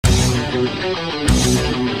Hey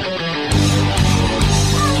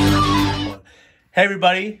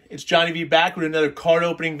everybody, it's Johnny V back with another card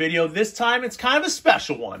opening video. This time it's kind of a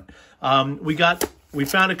special one. We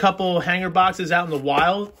found a couple hanger boxes out in the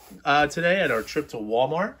wild today at our trip to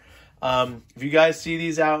Walmart. If you guys see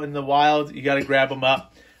these out in the wild, you got to grab them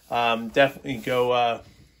up. Definitely go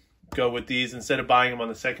with these instead of buying them on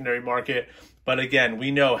the secondary market. But again,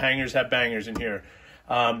 we know hangers have bangers in here.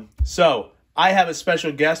 So I have a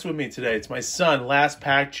special guest with me today. It's my son, Last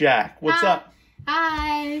Pack Jack. What's up?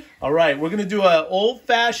 Hi. All right, we're going to do an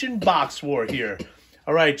old-fashioned box war here.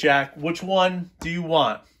 All right, Jack, which one do you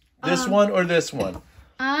want? This one or this one?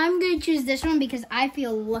 I'm going to choose this one because I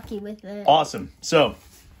feel lucky with it. Awesome. So,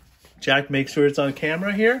 Jack, make sure it's on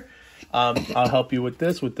camera here. I'll help you with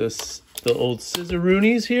this, the old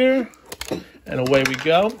scissor-roonies here. And away we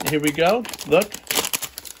go. Here we go. Look.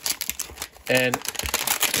 And,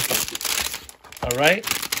 all right,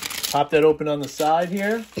 pop that open on the side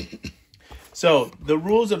here. So, the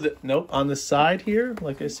rules of on the side here,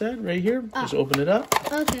 like I said, right here. Just open it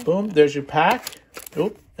up. Okay. Boom, there's your pack.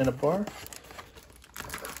 Oh, and a bar.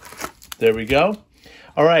 There we go.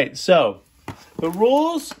 All right, so the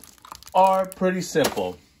rules are pretty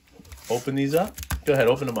simple. Open these up. Go ahead,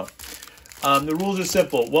 open them up. The rules are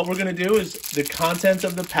simple. What we're going to do is the contents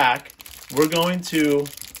of the pack, we're going to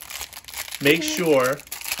make sure,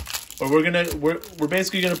 or we're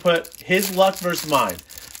basically going to put his luck versus mine.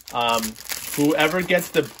 Whoever gets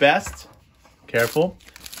the best, careful,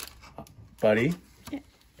 buddy,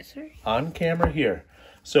 Sorry. On camera here.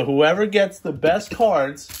 So whoever gets the best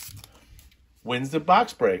cards wins the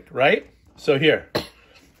box break, right? So here.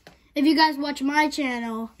 If you guys watch my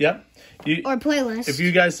channel. Yep. Or playlist. If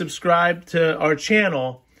you guys subscribe to our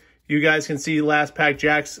channel, you guys can see Last Pack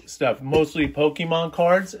Jack's stuff. Mostly Pokemon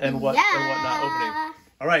cards and whatnot opening.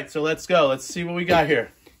 All right, so let's go. Let's see what we got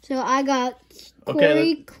here. So I got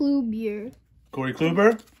Corey Kluber. Corey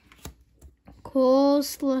Kluber. Cole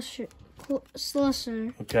Slusser.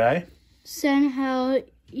 Okay. Senhel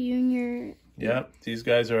Jr. Yep, these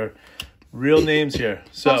guys are real names here.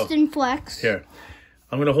 So Austin Flex. Here,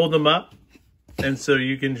 I'm going to hold them up, and so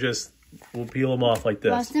you can we'll peel them off like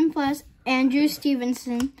this. Austin Flex, Andrew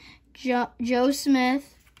Stevenson, Joe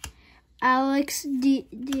Smith, Alex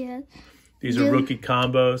Diaz. These are rookie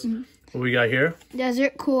combos. What we got here?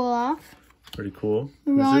 Desert Cooloff. Pretty cool.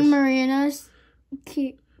 Ron Marinas.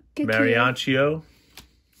 Mariancio.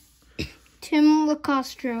 Tim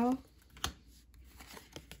LaCastro.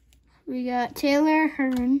 We got Taylor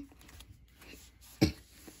Hearn.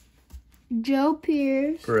 Joe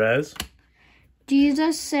Perez.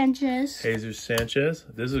 Jesus Sanchez. Jesus Sanchez.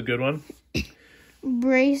 This is a good one.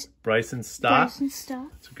 Bryson Stott. It's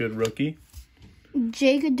a good rookie.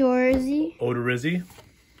 Jake Odorizzi.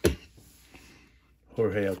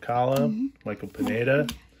 Jorge Alcala. Michael Pineda.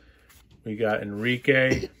 We got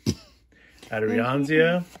Enrique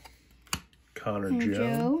Adrianzia. Connor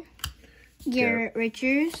Joe. Garrett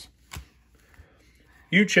Richards.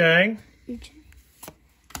 Yu Chang.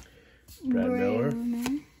 Brad Miller.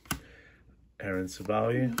 Aaron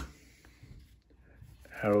Savali.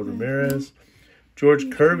 Harold Ramirez.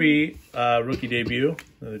 George Kirby, rookie debut.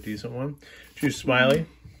 Another decent one. Drew Smiley.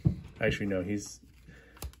 Actually, no, he's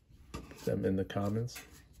them in the comments.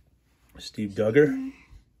 Steve Duggar.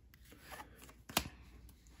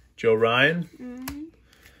 Joe Ryan.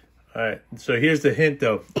 All right, so here's the hint,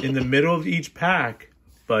 though. In the middle of each pack,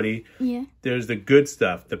 buddy, there's the good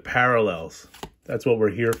stuff, the parallels. That's what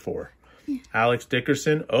we're here for. Alex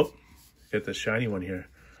Dickerson. Oh, get the shiny one here.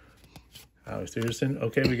 Alex Dickerson.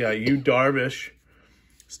 Okay, we got Yu Darvish,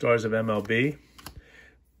 stars of MLB.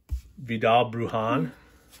 Vidal Brujan.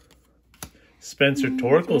 Spencer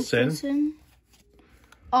Torkelson.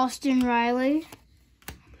 Austin Riley.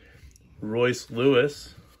 Royce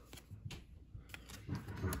Lewis.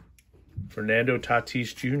 Fernando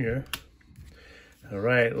Tatis Jr. All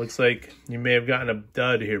right, looks like you may have gotten a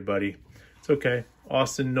dud here, buddy. It's okay.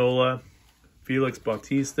 Austin Nola, Felix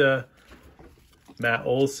Bautista, Matt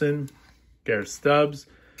Olson, Garrett Stubbs,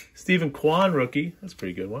 Stephen Kwan, rookie. That's a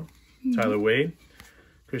pretty good one. Tyler Wade,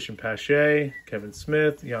 Christian Pache, Kevin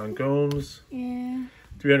Smith, Yan Gomes.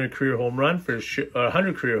 300 career home run for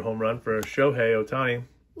 100 career home run for Shohei Ohtani.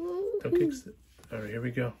 Don't kick. All right, here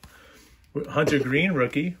we go. Hunter Green,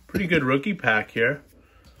 rookie. Pretty good rookie pack here.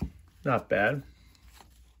 Not bad.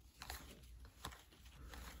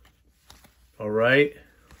 All right.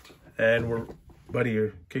 And buddy,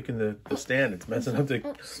 you're kicking the stand. It's messing up the...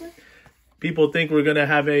 People think we're going to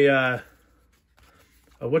have a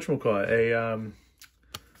whatchamacallit,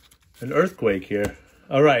 an earthquake here.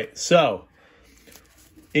 All right, so,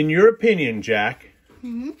 in your opinion, Jack,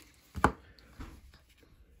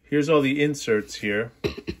 here's all the inserts here.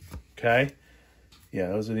 Okay. Yeah,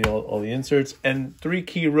 those are all the inserts. And 3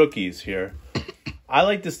 key rookies here. I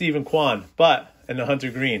like the Stephen Kwan, and the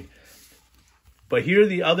Hunter Green. But here are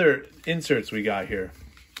the other inserts we got here.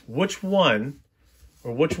 Which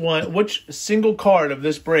single card of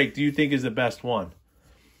this break do you think is the best one?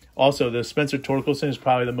 Also, the Spencer Torkelson is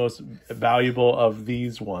probably the most valuable of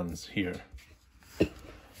these ones here. So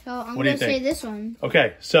I'm going to say this one.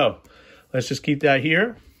 Okay, so let's just keep that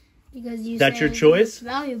here. Because you That's said your choice? it's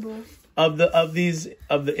valuable. Of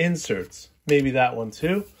the inserts. Maybe that one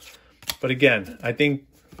too. But again, I think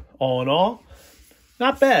all in all,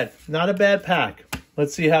 not bad. Not a bad pack.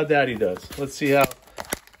 Let's see how Daddy does. Let's see how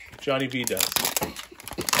Johnny V does.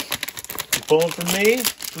 You're pulling from me.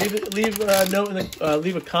 Leave a note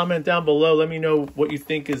leave a comment down below. Let me know what you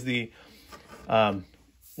think is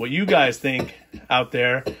what you guys think out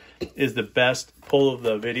there is the best pull of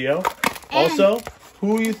the video. And also,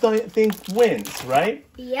 who you think wins, right?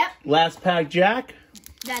 Yep. Last Pack Jack?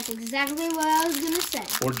 That's exactly what I was going to say.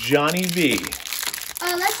 Or Johnny V?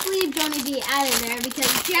 Let's leave Johnny V out of there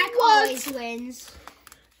because Jack always wins.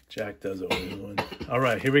 Jack does always win. All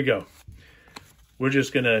right, here we go. We're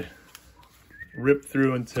just going to rip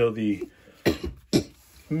through until the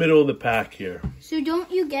middle of the pack here. So don't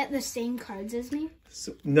you get the same cards as me?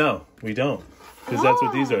 So, no, we don't. Because that's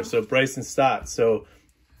what these are. So Bryson Stott. So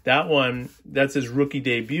that one, that's his rookie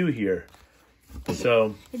debut here.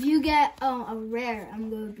 So if you get a rare, I'm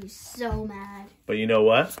going to be so mad. But you know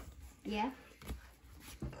what? Yeah.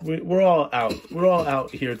 We're all out. We're all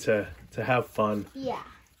out here to have fun. Yeah.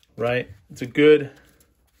 Right? It's a good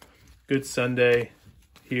Sunday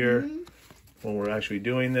here when we're actually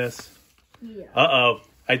doing this. Yeah. Uh-oh.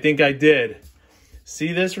 I think I did.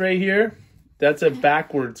 See this right here? That's a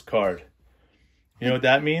backwards card. You know what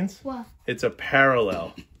that means? What? It's a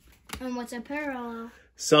parallel. And what's a parallel?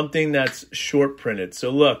 Something that's short printed.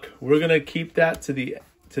 So look, we're going to keep that to the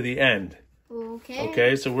end. Okay.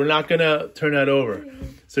 Okay, so we're not going to turn that over.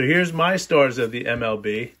 So here's my stars of the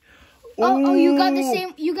MLB. Oh, you got the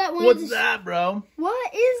same. You got one. What's that, bro?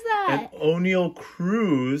 What is that? An O'Neal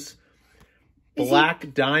Cruz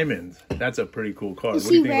Black Diamond. That's a pretty cool card. Is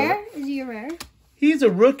he rare? Is he a rare? He's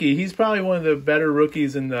a rookie. He's probably one of the better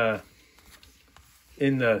rookies in the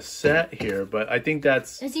set here. But I think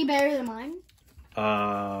that's. Is he better than mine?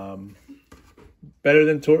 Better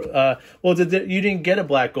than well, you didn't get a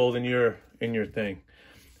black gold in your thing.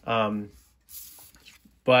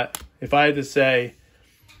 But if I had to say,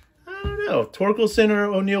 I don't know, Torkelson or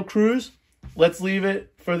O'Neal Cruz, let's leave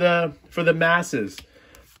it for the masses.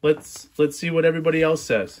 Let's see what everybody else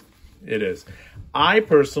says it is. I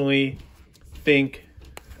personally think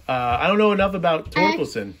I don't know enough about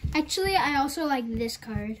Torkelson. Actually, I also like this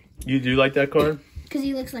card. You do like that card? Because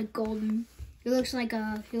he looks like golden. He looks like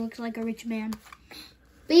a rich man.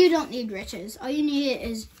 But you don't need riches. All you need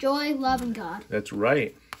is joy, love, and God. That's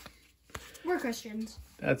right. We're Christians.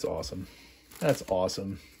 That's awesome. That's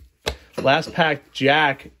awesome. Last Pack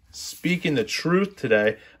Jack speaking the truth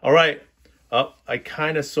today. All right. I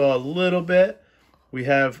kind of saw a little bit. We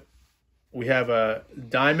have a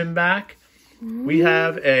Diamondback. We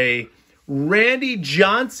have a Randy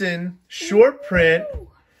Johnson short print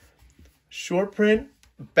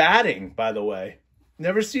batting, by the way.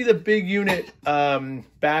 Never see the big unit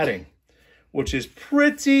batting, which is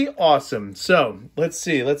pretty awesome. So let's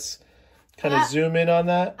see. Let's kind of zoom in on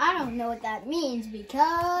that. I don't know what that means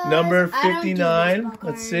because number 59.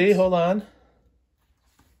 Let's see. Hold on.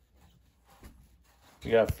 We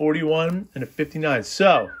got 41 and a 59.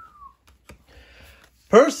 So,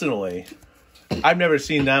 personally, I've never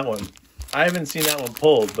seen that one. I haven't seen that one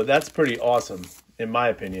pulled, but that's pretty awesome, in my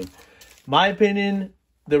opinion. My opinion,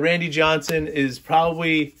 the Randy Johnson is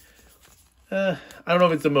probably, I don't know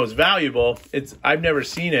if it's the most valuable. I've never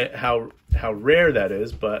seen it, how rare that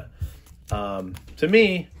is, but to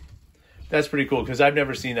me, that's pretty cool because I've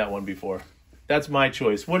never seen that one before. That's my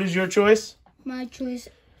choice. What is your choice? My choice.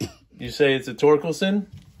 You say it's a Torkelson?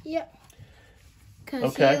 Yep.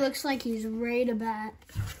 Because he looks like he's ready to bat.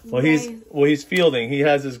 Well, he's fielding. He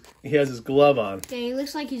has his glove on. Yeah, he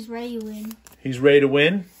looks like he's ready to win. He's ready to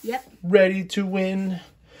win? Yep. Ready to win.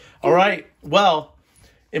 All right. Well,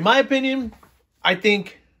 in my opinion, I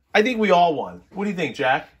think we all won. What do you think,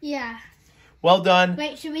 Jack? Yeah. Well done.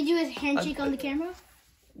 Wait, should we do a handshake on the camera?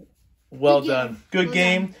 Well done. Good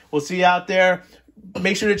game. We'll see you out there.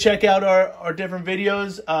 Make sure to check out our different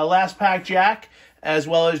videos. Last Pack Jack, as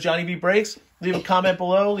well as Johnny V Breaks. Leave a comment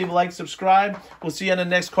below. Leave a like, subscribe. We'll see you on the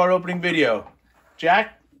next card opening video.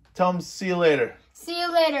 Jack, tell them see you later. See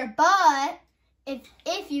you later. But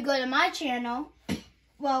if you go to my channel,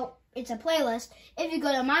 well, it's a playlist. If you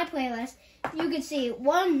go to my playlist, you can see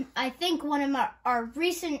I think one of our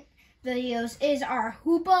recent videos is our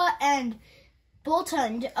Hoopa and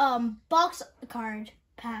Boltund box card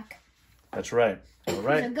pack. That's right. All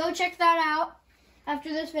right. So go check that out after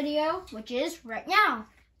this video, which is right now.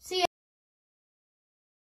 See ya.